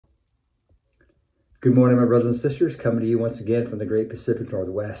Good morning, my brothers and sisters. Coming to you once again from the great Pacific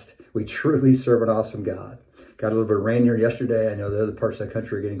Northwest. We truly serve an awesome God. Got a little bit of rain here yesterday. I know the other parts of the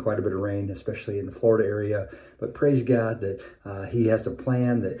country are getting quite a bit of rain, especially in the Florida area. But praise God that He has a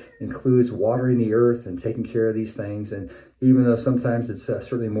plan that includes watering the earth and taking care of these things. And even though sometimes it's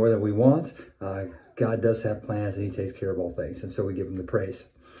certainly more than we want, God does have plans and He takes care of all things. And so we give Him the praise.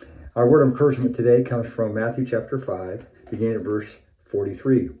 Our word of encouragement today comes from Matthew chapter 5, beginning at verse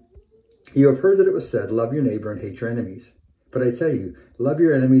 43. You have heard that it was said, love your neighbor and hate your enemies. But I tell you, love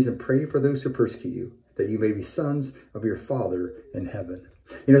your enemies and pray for those who persecute you, that you may be sons of your Father in heaven.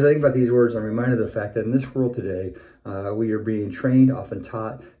 You know, as I think about these words, I'm reminded of the fact that in this world today, we are being trained, often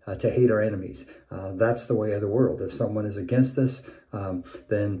taught, to hate our enemies. That's the way of the world. If someone is against us,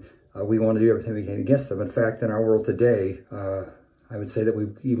 then we want to do everything we can against them. In fact, in our world today, I would say that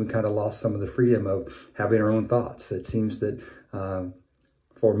we've even kind of lost some of the freedom of having our own thoughts. It seems that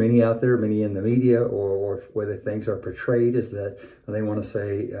for many out there, many in the media, or whether things are portrayed, is that they want to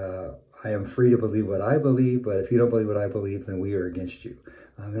say, I am free to believe what I believe, but if you don't believe what I believe, then we are against you.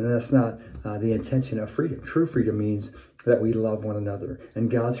 And that's not the intention of freedom. True freedom means that we love one another, and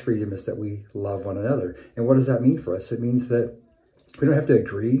God's freedom is that we love one another. And what does that mean for us? It means that we don't have to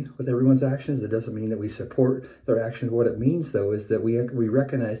agree with everyone's actions. It doesn't mean that we support their actions. What it means, though, is that we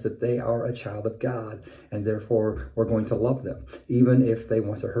recognize that they are a child of God, and therefore we're going to love them, even if they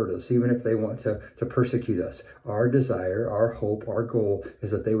want to hurt us, even if they want to persecute us. Our desire, our hope, our goal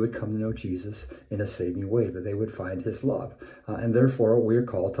is that they would come to know Jesus in a saving way, that they would find His love, and therefore we're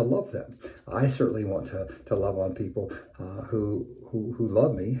called to love them. I certainly want to love on people who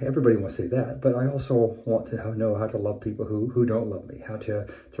love me. Everybody wants to do that, but I also want to know how to love people who don't love me, how to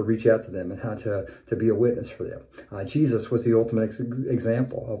reach out to them, and how to be a witness for them. Jesus was the ultimate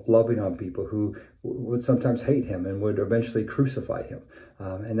example of loving on people who would sometimes hate Him and would eventually crucify Him.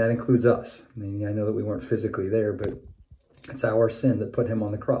 And that includes us. I mean, I know that we weren't physically there, but it's our sin that put Him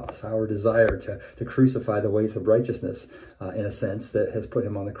on the cross, our desire to crucify the ways of righteousness, in a sense, that has put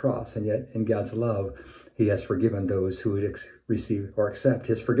Him on the cross. And yet, in God's love, He has forgiven those who would receive or accept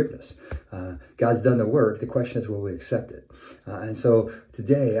His forgiveness. God's done the work. The question is, will we accept it? And so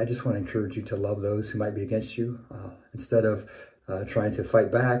today, I just want to encourage you to love those who might be against you. Instead of trying to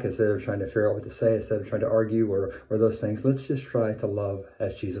fight back, instead of trying to figure out what to say, instead of trying to argue or those things, let's just try to love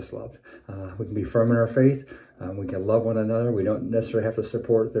as Jesus loved. We can be firm in our faith. We can love one another. We don't necessarily have to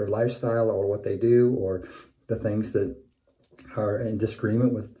support their lifestyle or what they do or the things that are in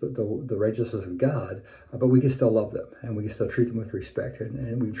disagreement with the righteousness of God, but we can still love them, and we can still treat them with respect,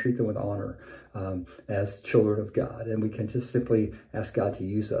 and we treat them with honor as children of God. And we can just simply ask God to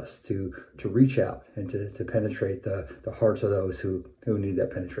use us to reach out and to penetrate the hearts of those who need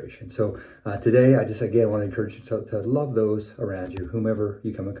that penetration. So today, I just again want to encourage you to love those around you, whomever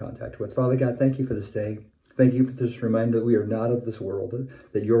you come in contact with. Father God, thank you for this day. Thank you for this reminder that we are not of this world,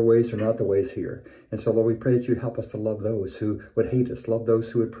 that your ways are not the ways here. And so, Lord, we pray that you'd help us to love those who would hate us, love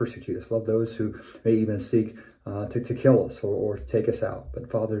those who would persecute us, love those who may even seek to kill us or to take us out. But,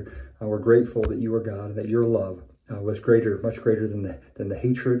 Father, we're grateful that you are God and that your love was greater, much greater than the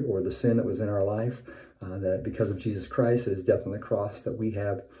hatred or the sin that was in our life, that because of Jesus Christ and His death on the cross, that we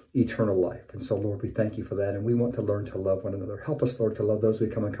have eternal life. And so, Lord, we thank you for that, and we want to learn to love one another. Help us, Lord, to love those we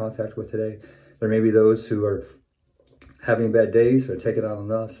come in contact with today. There may be those who are having bad days or take it out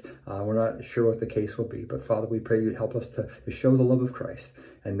on us. We're not sure what the case will be. But Father, we pray you'd help us to show the love of Christ.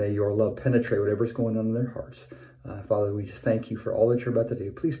 And may your love penetrate whatever's going on in their hearts. Father, we just thank you for all that you're about to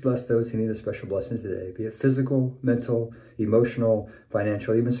do. Please bless those who need a special blessing today, be it physical, mental, emotional,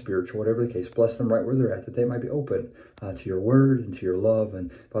 financial, even spiritual, whatever the case. Bless them right where they're at, that they might be open to your word and to your love.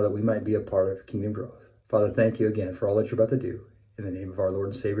 And Father, we might be a part of kingdom growth. Father, thank you again for all that you're about to do. In the name of our Lord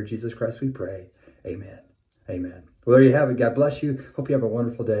and Savior, Jesus Christ, we pray. Amen. Amen. Well, there you have it. God bless you. Hope you have a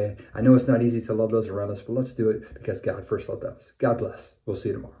wonderful day. I know it's not easy to love those around us, but let's do it because God first loved us. God bless. We'll see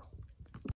you tomorrow.